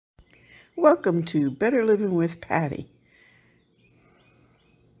Welcome to Better Living with Patti.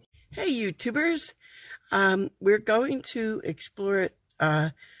 Hey YouTubers, we're going to explore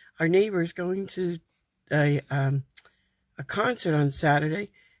our neighbor's going to a concert on Saturday,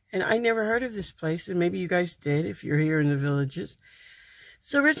 and I never heard of this place, and maybe you guys did if you're here in the Villages.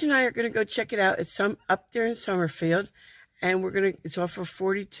 So Rich and I are going to go check it out. It's up there in Summerfield, and it's off of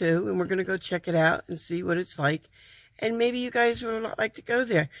 42, and we're going to go check it out and see what it's like. And maybe you guys would like to go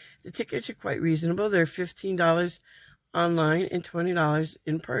there. The tickets are quite reasonable. They're $15 online and $20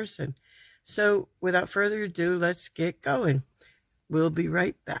 in person. So without further ado, let's get going. We'll be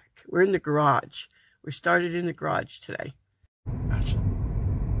right back. We're in the garage. We started in the garage today.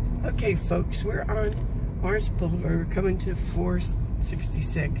 Action. Okay, folks, we're on Mars Boulevard. We're coming to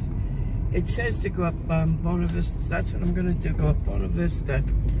 466. It says to go up Bona Vista. That's what I'm going to do. Go up Bona Vista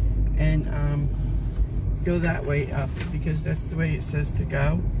and go that way up because that's the way it says to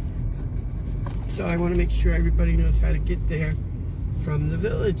go. So I want to make sure everybody knows how to get there from the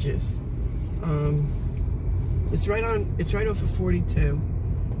Villages. It's right off of 42.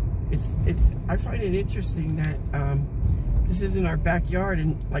 I find it interesting that this is in our backyard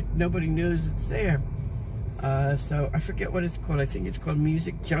and like nobody knows it's there. So I forget what it's called. I think it's called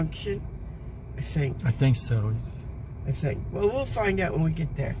Music Junction. I think so. Well, we'll find out when we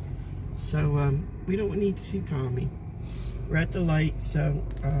get there. So we don't need to see Tommy. We're at the light. So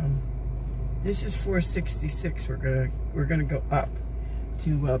this is 466. We're gonna go up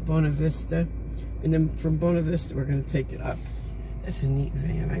to Bona Vista, and then from Bona Vista we're gonna take it up. That's a neat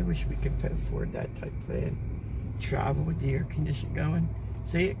van. I wish we could afford that type of van. Travel with the air conditioning going.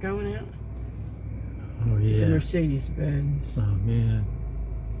 See it going out? Oh yeah. It's a Mercedes Benz. Oh man.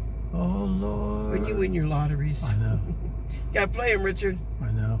 Oh Lord. When you win your lotteries. I know. Gotta play him, Richard.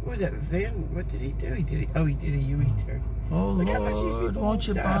 I know. What was that van? What did he do? He did a U-turn. Oh Look Lord, how much these people won't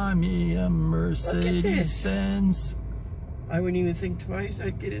you up. buy me a Mercedes Benz? I wouldn't even think twice.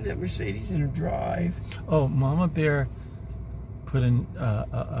 I'd get in that Mercedes and drive. Oh, Mama Bear put in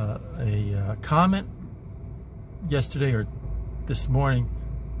a comment yesterday or this morning.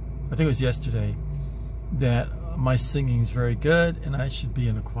 I think it was yesterday that my singing is very good and I should be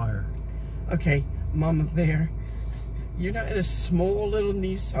in a choir. Okay, Mama Bear, you're not in a small little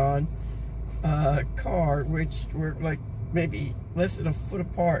Nissan car, which we're like maybe less than a foot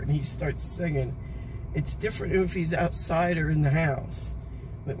apart, and he starts singing. It's different if he's outside or in the house,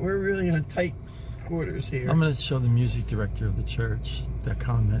 but we're really in a tight quarters here. I'm going to show the music director of the church that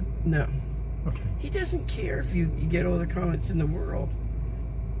comment. No. Okay. He doesn't care if you get all the comments in the world.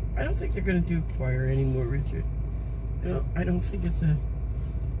 I don't think they're going to do choir anymore, Richard. I don't think it's a...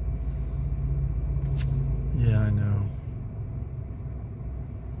 Yeah, I know.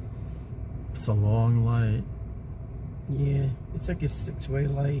 It's a long light. Yeah, it's like a six-way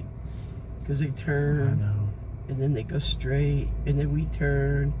light. Because they turn, I know. And then they go straight, and then we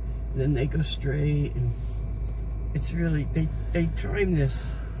turn, and then they go straight, and it's really, they time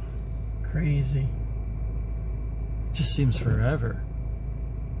this crazy. It just seems forever.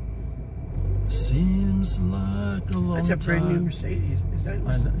 Seems like a long time. That's a brand new Mercedes. Is that?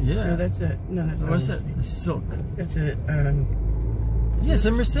 Yeah. No, that's a, no, that's not. What is that? A Silk. That's a, yeah, it's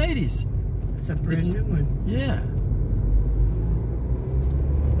a Mercedes. It's a brand new one. Yeah.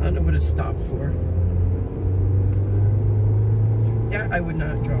 I don't know what it stopped for. Yeah, I would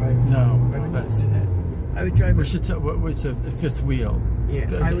not drive. No, I would that's not do that. I would drive. We should tell what's a fifth wheel. Yeah,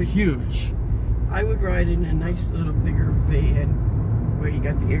 I would. Huge. I would ride in a nice little bigger van where you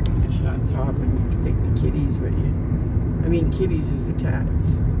got the air conditioner on top and you can take the kitties with you. I mean, kitties is the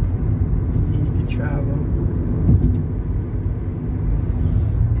cats. And then you can travel.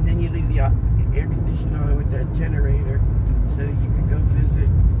 And then you leave the air conditioner on with that generator so you can go visit.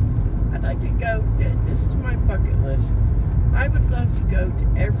 I'd like to go, this is my bucket list. I would love to go to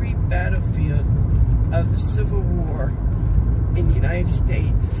every battlefield of the Civil War in the United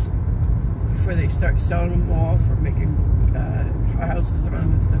States before they start selling them off or making houses on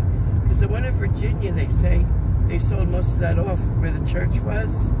them and stuff. Because the one in Virginia, they say they sold most of that off where the church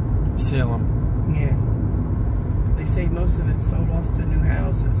was. Salem. Yeah. They say most of it sold off to new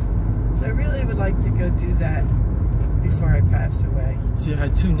houses. So I really would like to go do that before I pass away. See, it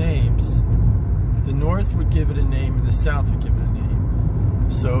had two names. The North would give it a name and the South would give it a name.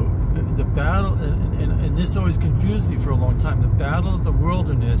 So the battle, and this always confused me for a long time, the Battle of the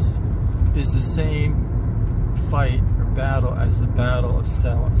Wilderness is the same fight or battle as the Battle of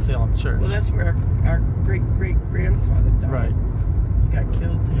Salem Church. Well, that's where our great-great-grandfather died. Right. He got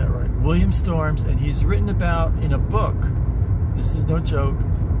killed there. Yeah, right. William Storms, and he's written about in a book. This is no joke.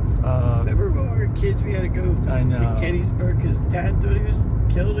 Remember when we were kids, we had to go to Gettysburg because Dad thought he was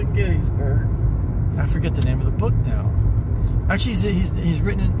Killed in Gettysburg. I forget the name of the book now. Actually, he's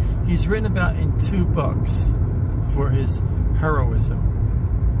written about in 2 books for his heroism.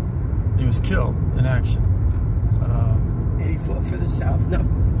 He was killed in action. And he fought for the South. No.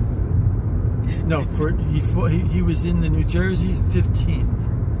 No, he was in the New Jersey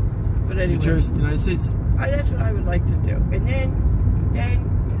 15th. But anyway, New Jersey, United States. That's what I would like to do. And then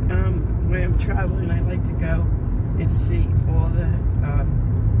when I'm traveling, I like to go and see all the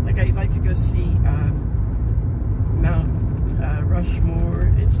like I'd like to go see Mount Rushmore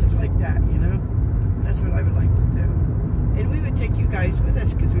and stuff like that. You know, that's what I would like to do. And we would take you guys with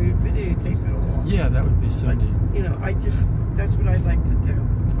us because we would videotape it all. Yeah, that would be so neat. You know, that's what I'd like to do.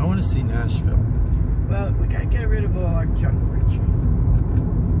 I want to see Nashville. Well, we gotta get rid of all our junk, Richard.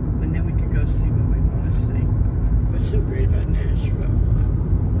 And then we can go see what we want to see. What's so great about Nashville?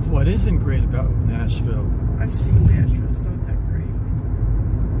 What isn't great about Nashville? I've seen Nashville. It's not that great.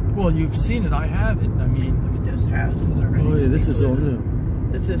 Well, you've seen it. I haven't. I mean, look at those houses already. Oh yeah, this is all new.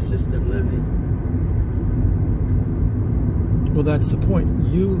 It's assisted living. Well, that's the point.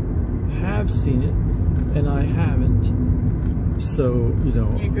 You have seen it, and I haven't. So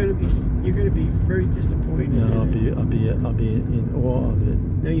you're gonna be very disappointed. No, I'll be in awe of it.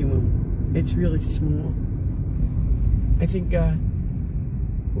 No, you won't. It's really small. I think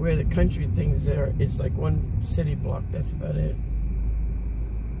where the country things are, it's like one city block. That's about it.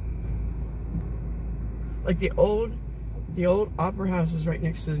 Like the old opera house is right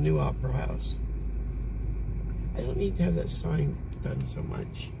next to the new opera house. I don't need to have that sign done so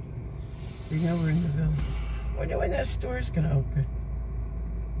much. We know we're in the village. I wonder when that store is going to open.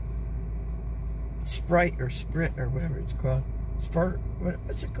 Sprite or Sprit or whatever it's called.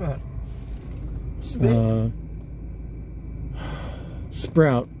 What's it called?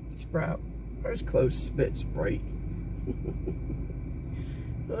 Sprout. Sprout. I was close. Sprite.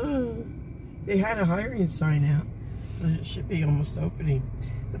 Oh, they had a hiring sign out, so it should be almost opening.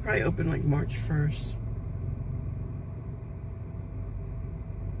 They'll probably open like March 1st.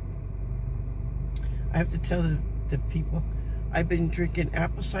 I have to tell the people, I've been drinking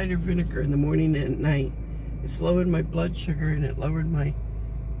apple cider vinegar in the morning and at night. It's lowered my blood sugar and it lowered my,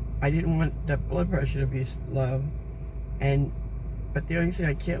 I didn't want that blood pressure to be low. But the only thing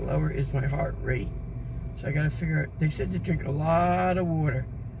I can't lower is my heart rate. So I gotta figure out, they said to drink a lot of water.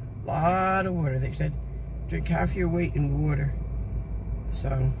 They said, drink half your weight in water.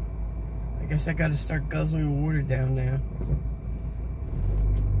 So, I guess I gotta start guzzling water down now.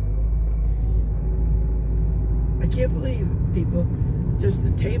 I can't believe, people, just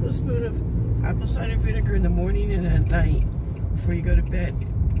a tablespoon of apple cider vinegar in the morning and at night before you go to bed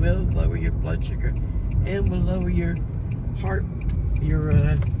will lower your blood sugar and will lower your heart, your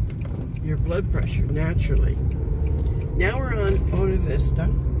blood pressure naturally. Now we're on Bona Vista,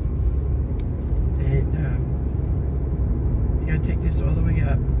 and you gotta take this all the way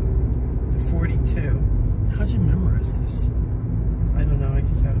up to 42. How'd you memorize this? I don't know. I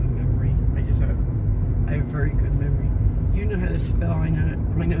just have a memory. I have very good memory. You know how to spell. I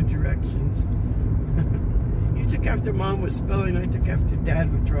know directions. You took after Mom with spelling. I took after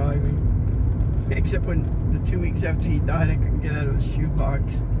Dad with driving. Except when the 2 weeks after he died, I couldn't get out of his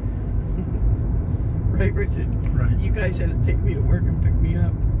shoebox. Right, Richard? Right. You guys had to take me to work and pick me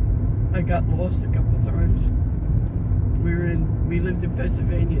up. I got lost a couple times. We lived in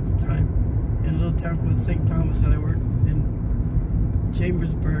Pennsylvania at the time, in a little town called St. Thomas, and I worked in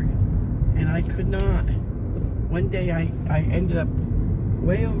Chambersburg, and I could not. One day I ended up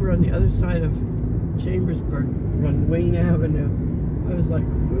way over on the other side of Chambersburg, on Wayne Avenue. I was like,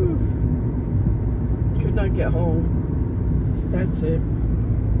 whew. Could not get home. That's it.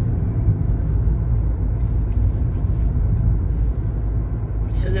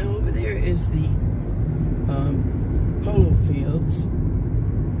 So now over there is the polo fields.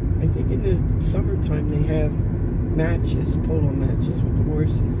 I think in the summertime they have matches, polo matches with the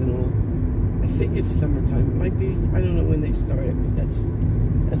horses and all. I think it's summertime. It might be, I don't know when they start it, but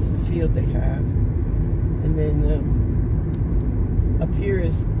that's the field they have. And then up here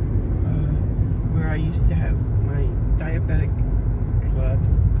is where I used to have my diabetic club.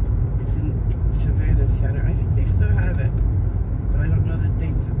 It's in Savannah Center. I think they still have it, but I don't know the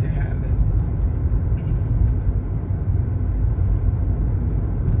dates that they have it.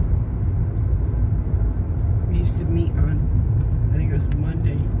 We used to meet on, I think it was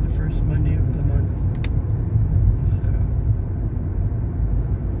Monday, the first Monday of the month. So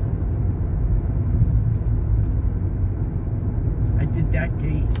I did that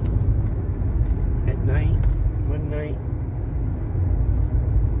gate at night, one night.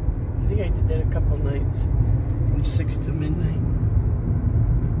 I think I did that a couple nights, from 6 to midnight.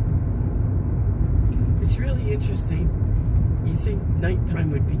 really interesting. You think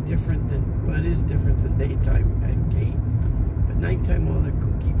nighttime would be different than, well, it is different than daytime at Gate. But nighttime, all the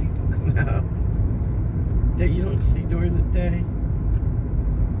kooky people come out that you don't see during the day.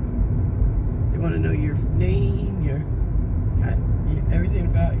 They want to know your name, your everything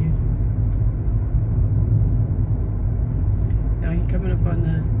about you. Now you're coming up on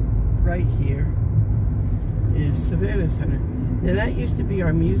the right here is Savannah Center. Now that used to be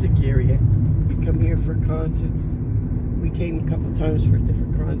our music area. We come here for concerts. We came a couple times for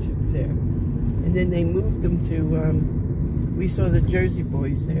different concerts there. And then they moved them to, we saw the Jersey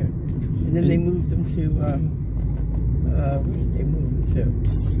Boys there. And then they moved them to, where did they move them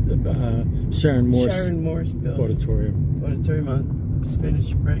to? Sharon Morse building. Auditorium on Spanish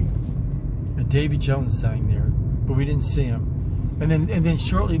Springs. And Davy Jones sang there, but we didn't see him. And then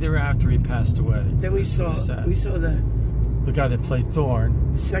shortly thereafter he passed away. Then we saw the guy that played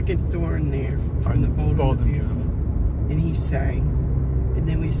Thorn. Second Thorn there from the Bold and the Beautiful. And he sang. And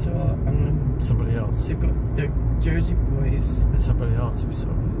then we saw somebody else. The Jersey Boys. And somebody else we saw.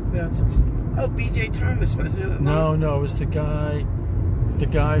 Who else we saw? Oh, B.J. Thomas, wasn't it? No, it was the guy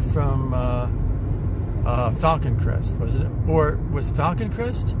from Falcon Crest, wasn't it? Or was Falcon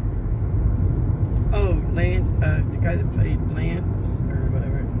Crest? Oh, Lance, the guy that played Lance or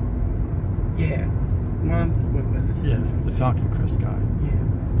whatever. Yeah, Mom went with us. Yeah, the Falcon Crest guy. Yeah.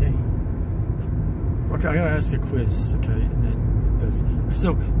 Okay, I gotta ask a quiz. Okay, and then this.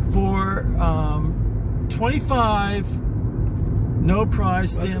 So for 25, no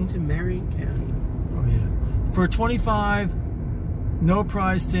prize. Welcome to Marion County. Oh yeah. For 25, no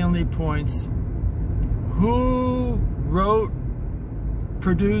prize Stanley points. Who wrote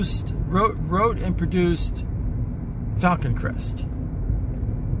and produced Falcon Crest?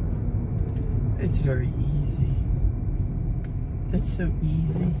 It's very easy. That's so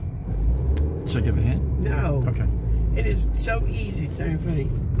easy. Should I give a hint? No. Okay. It is so easy. It's not even funny.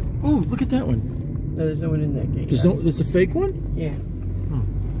 Oh, look at that one. No, there's no one in that game. There's a fake one? Yeah.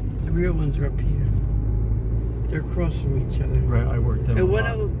 The real ones are up here. They're across from each other. Right, I worked them. And one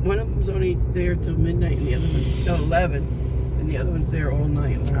of them's only there till midnight, and the other one's 11, and the other one's there all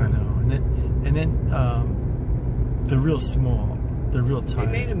night long. I know. And then they're real small. They're real tiny.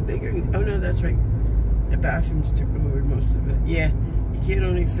 They made them bigger. Oh no, that's right. The bathrooms took over most of it. Yeah, you can't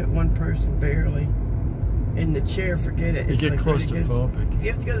only fit one person barely. In the chair, forget it. You get claustrophobic. If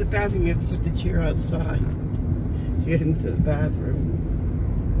you have to go to the bathroom, you have to put the chair outside to get into the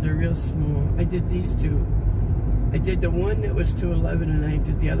bathroom. They're real small. I did these two. I did the one that was to 11, and I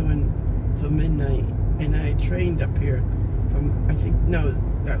did the other one till midnight. And I trained up here from,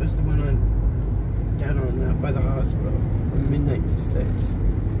 that was the one down on by the hospital from midnight to 6.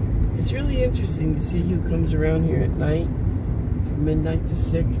 It's really interesting to see who comes around here at night from midnight to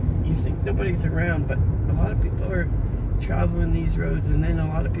 6. You think nobody's around, but a lot of people are traveling these roads, and then a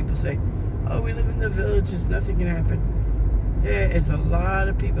lot of people say, oh, we live in the villages, nothing can happen. There is a lot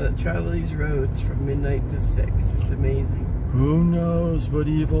of people that travel these roads from midnight to 6. It's amazing. Who knows what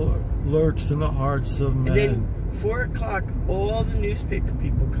evil lurks in the hearts of men. And then 4 o'clock, all the newspaper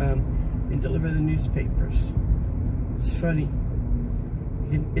people come and deliver the newspapers. It's funny.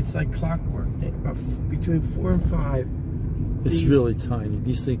 It's like clockwork. Between 4 and 5. It's really tiny.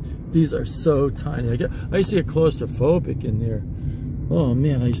 These are so tiny. I used to get claustrophobic in there. Oh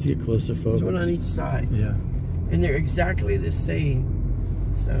man, I used to get claustrophobic. There's one on each side. Yeah. And they're exactly the same.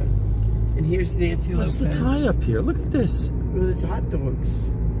 So, and here's Nancy Lopez. What's the tie up here? Look at this. Well, it's hot dogs.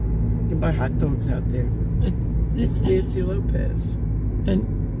 You can buy hot dogs out there. It's Nancy Lopez. And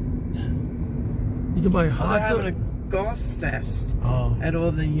you can buy hot dogs. They're having a golf fest at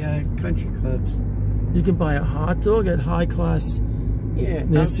all the country clubs. You can buy a hot dog at high class. Yeah,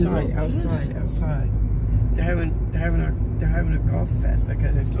 Nancy outside. They're having a golf fest.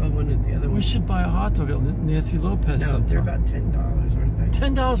 I saw one at the other one. We should buy a hot dog at Nancy Lopez sometime. They're about $10, aren't they?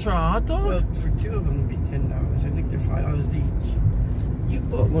 $10 for a hot dog? Well, for 2 of them it'd be $10. I think they're $5 each. You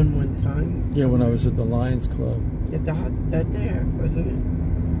bought one time. Yeah, when I was at the Lions Club. At there, wasn't it?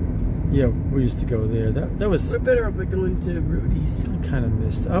 Yeah, we used to go there. That was. We're better off going to Rudy's. I kind of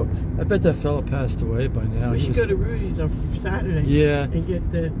missed. I bet that fella passed away by now. We should go to Rudy's on Saturday. Yeah. And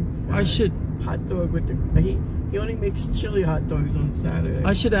get the. I should. Hot dog with the. He only makes chili hot dogs on Saturday.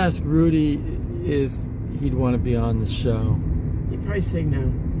 I should ask Rudy if he'd want to be on the show. He'd probably say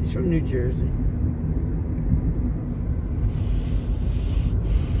no. He's from New Jersey.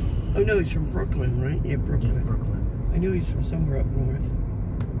 Oh no, he's from Brooklyn, right? Yeah, Brooklyn. Yeah, Brooklyn. I knew he's from somewhere up north.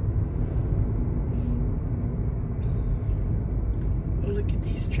 Oh, look at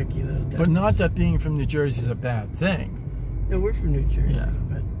these tricky little ducks. But not that being from New Jersey is a bad thing. No, we're from New Jersey. Yeah.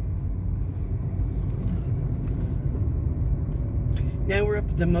 But we're up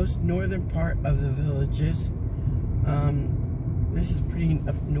at the most northern part of the Villages. This is pretty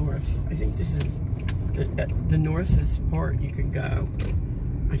up north. I think this is the northest part you can go.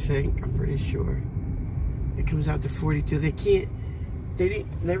 I think, I'm pretty sure. It comes out to 42. They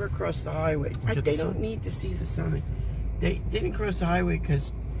didn't never cross the highway. They don't need to see the sign. They didn't cross the highway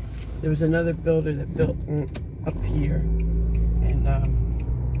because there was another builder that built up here and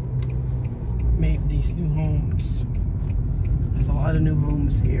made these new homes. There's a lot of new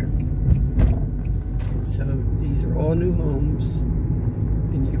homes here. So these are all new homes,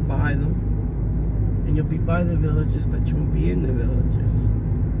 and you can buy them. And you'll be by the Villages, but you won't be in the Villages.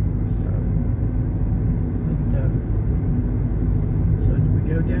 So, so we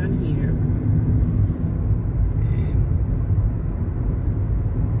go down here, and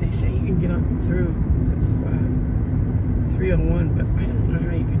they say you can get on through the 301, but I don't know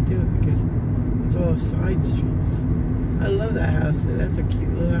how you can do it because it's all side streets. I love that house. That's a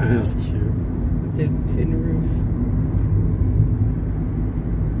cute little house. It is cute. With the tin roof.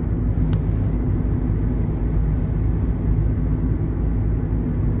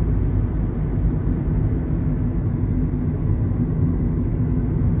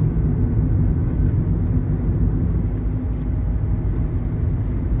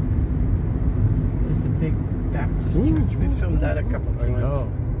 There's the big Baptist church. We filmed that a couple times. I know.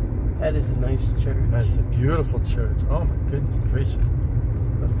 That is a nice church. That is a beautiful church. Oh my goodness gracious.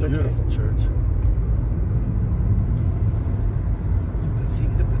 A beautiful church. You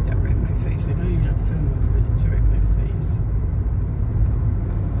seem to put that right in my face. I know you're not filming, but it's right in my face.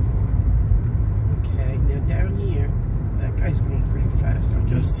 Okay, now down here, that guy's going pretty fast. I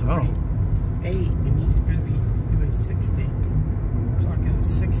guess so. 8, and he's going to be doing 60. Clocking at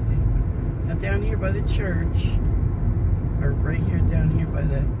 60. Now down here by the church, or right here down here by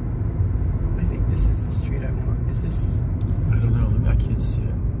the, I think this is the street I want. Is this? I don't know. I can't see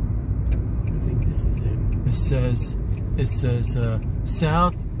it. I think this is it. It says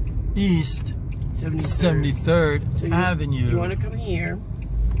Southeast 73rd So Avenue. You want to come here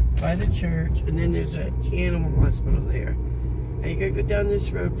by the church, and then there's an animal hospital there. And you're gonna go down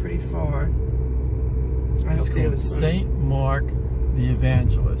this road pretty far. I It's hope they called was Saint Mark the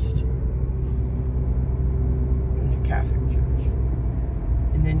Evangelist. It's a Catholic church.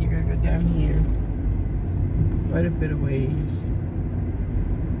 And then you're gonna go down here quite a bit of ways.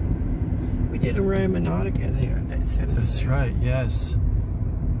 We did a Ramonautica there. That sent us That's there. right, yes.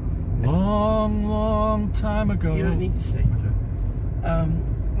 Long time ago. You don't need to say. Okay.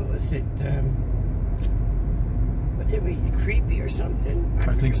 What was it? What did we? Creepy or something? I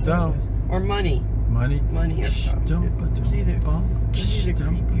think forget so. what it was. Or money or something. It was either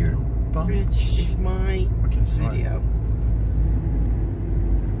creepy or rich. It's my video.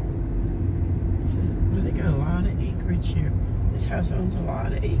 This is, well, they got a lot of acreage here. This house owns a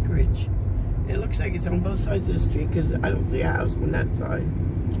lot of acreage. It looks like it's on both sides of the street because I don't see a house on that side.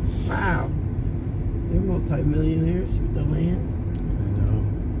 Wow. They're multi-millionaires with the land. I know.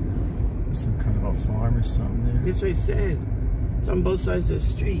 Some kind of a farm or something there. That's what I said. It's on both sides of the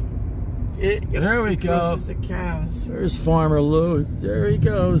street. There we go. The cows. There's Farmer Lou. There he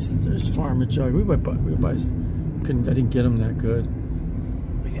goes. There's Farmer Jug. I didn't get him that good.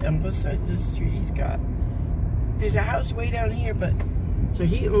 On both sides of the street, he's got. There's a house way down here, but so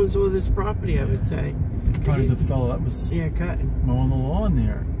he owns all this property. I would say. Probably the fellow that was cutting, mowing the lawn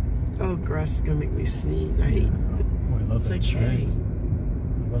there. Oh, grass is gonna make me sneeze. I hate. Oh, I love that tree.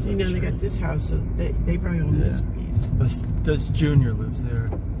 See, now they got this house, so they probably own this piece. That's Junior lives there.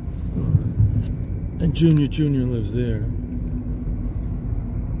 And Junior lives there.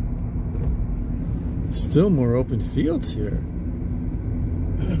 Still more open fields here.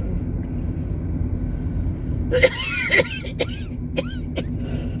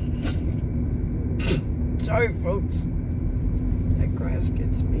 Sorry, folks. That grass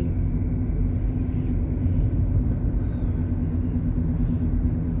gets me.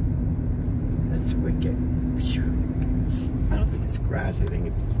 That's wicked. I don't think it's grass. I think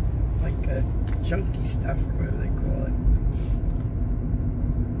it's like chunky stuff or whatever they call it.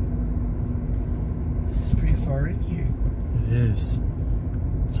 This is pretty far in here. It is.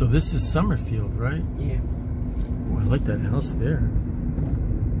 So this is Summerfield, right? Yeah. Oh, I like that house there.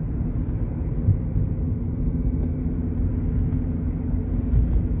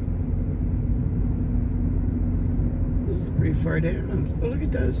 This is pretty far down. Oh, look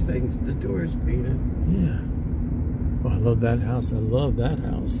at those things. The doors painted. Yeah. Oh, I love that house. I love that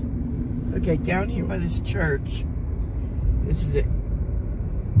house. Okay, down here by this church, this is it.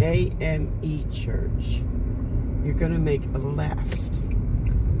 AME Church. You're gonna make a left.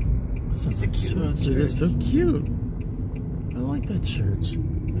 It's a cute little church. It is so cute. I like that church.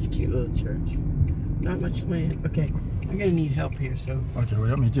 It's a cute little church. Not much land. Okay, I'm gonna need help here. So. Okay, what do you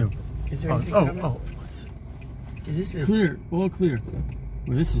want me to do? Is there anything coming? Let's see. Is this Clear, all clear.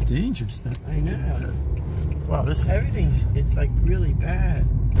 Well, this is dangerous. I know. Wow, this is... Everything's, it's like really bad.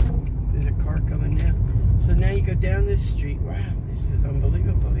 There's a car coming down. So now you go down this street. Wow, this is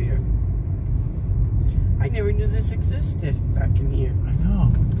unbelievable here. I never knew this existed back in here. I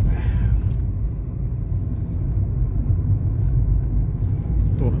know. Wow.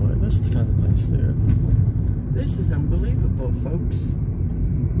 Oh, that's kind of nice there. This is unbelievable, folks.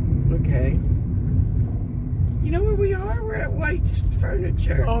 Okay. You know where we are? We're at White's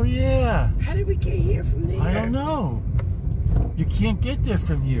Furniture. Oh, yeah. How did we get here from there? I don't know. You can't get there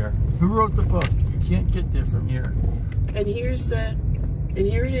from here. Who wrote the book? You can't get there from here. And here's the, and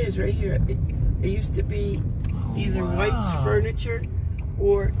here it is right here. It used to be either White's Furniture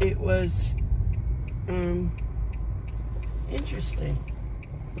or it was, interesting.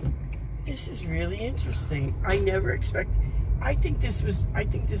 This is really interesting. I never expected, I think this was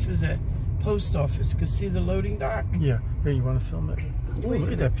a post office, because see the loading dock? Yeah. Here, you want to film it? Oh,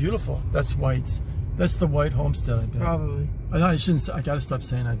 look at that. Beautiful. That's White's. That's the White homestead, I bet. Probably. I shouldn't. I gotta stop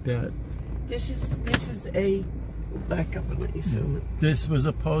saying I bet. This is a, back up and let you film it. This was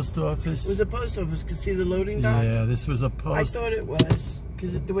a post office. It was a post office, because see the loading dock? Yeah, this was a post. I thought it was,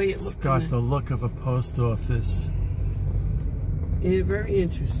 because the way it looked. It's got the look of a post office. Yeah, very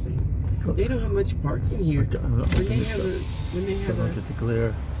interesting. They don't have much parking here. When they have look at the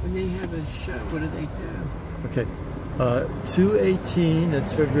glare. When they have a show, what do they do? Okay, 2/18.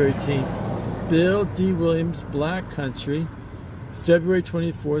 That's February 18th. Bill D. Williams, Black Country. February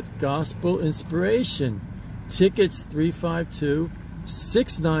 24th, Gospel Inspiration. Tickets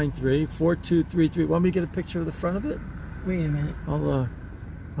 352-693-4233. Want me to get a picture of the front of it? Wait a minute. I'll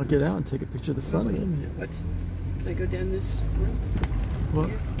get out and take a picture of the front of it. Wait a minute. Can I go down this room? What?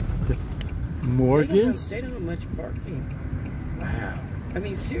 Okay. Morgan's? They don't have much parking. Wow. I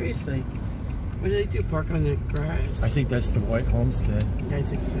mean, seriously. What do they do? Park on the grass? I think that's the White Homestead. Yeah, I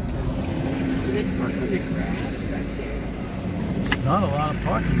think so too. Do they park on the grass back there? It's not a lot of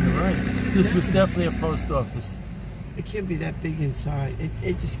parking, you're right. This was definitely a post office. It can't be that big inside.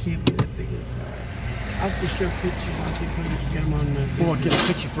 It just can't be that big inside. I'll have to show pictures. I'll have to get them on the... We'll get a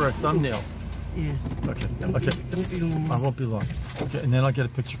picture for a thumbnail. Yeah. Okay. Don't be long. I won't be long. Okay, and then I'll get a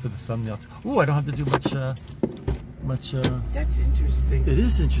picture for the thumbnail. Oh, I don't have to do much. That's interesting. It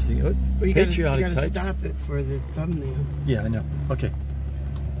is interesting. Well, Patriotic you gotta types. Stop it for the thumbnail. Yeah, I know. Okay.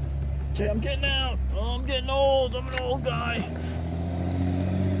 Okay, I'm getting out. Oh, I'm getting old. I'm an old guy.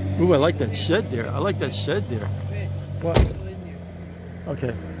 Ooh, I like that shed there. I like that shed there. What?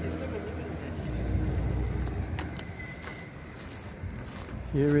 Okay.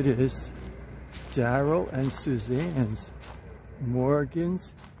 Here it is. Daryl and Suzanne's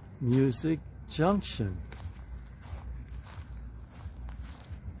Morgan's Music Junction.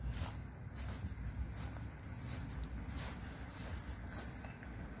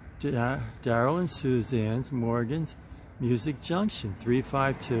 Daryl and Suzanne's Morgan's Music Junction,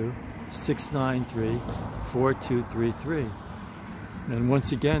 352-693-4233. And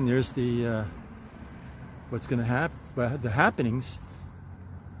once again, there's the what's going to happen, the Happenings.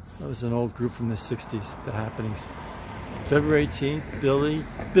 That was an old group from the 60s, the Happenings. February 18th,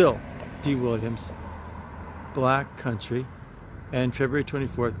 Bill D. Williams, Black Country. And February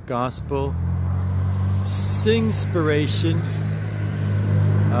 24th, Gospel Singspiration.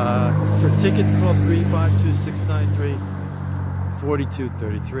 For tickets, call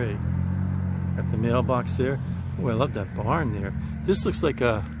 352-693-4233. Got the mailbox there. Oh, I love that barn there. This looks like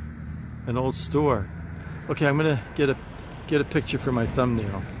an old store. Okay, I'm gonna get a picture for my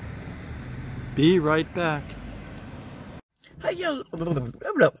thumbnail. Be right back. Hello,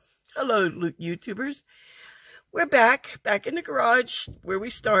 YouTubers. We're back in the garage where we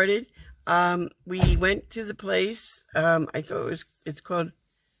started. We went to the place. I thought it's called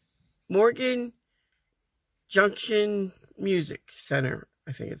Morgan Junction Music Center,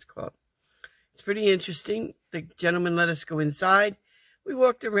 I think it's called. It's pretty interesting. The gentleman let us go inside. We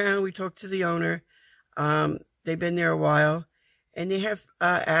walked around. We talked to the owner. They've been there a while, and they have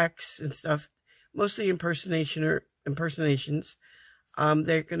acts and stuff, mostly impersonations.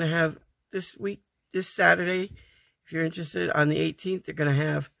 They're going to have this Saturday, if you're interested, on the 18th, they're going to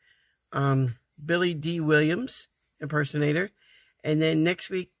have Billy D. Williams, impersonator. And then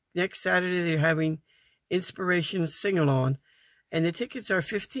next Saturday, they're having Inspiration Sing-Along. And the tickets are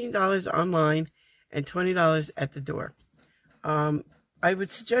 $15 online and $20 at the door. I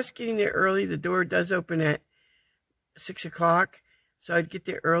would suggest getting there early. The door does open at 6 o'clock. So I'd get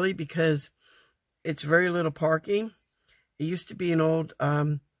there early because it's very little parking. It used to be an old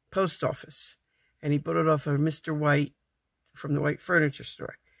post office, and he bought it off of Mr. White from the White Furniture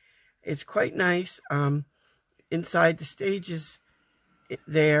Store. It's quite nice. Inside the stage is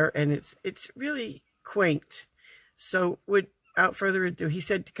there, and it's really quaint. So without further ado, he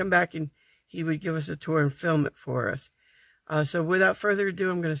said to come back and he would give us a tour and film it for us. So without further ado,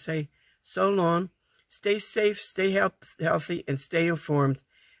 I'm going to say so long. Stay safe, stay healthy, and stay informed.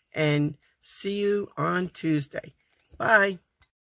 And see you on Tuesday. Bye.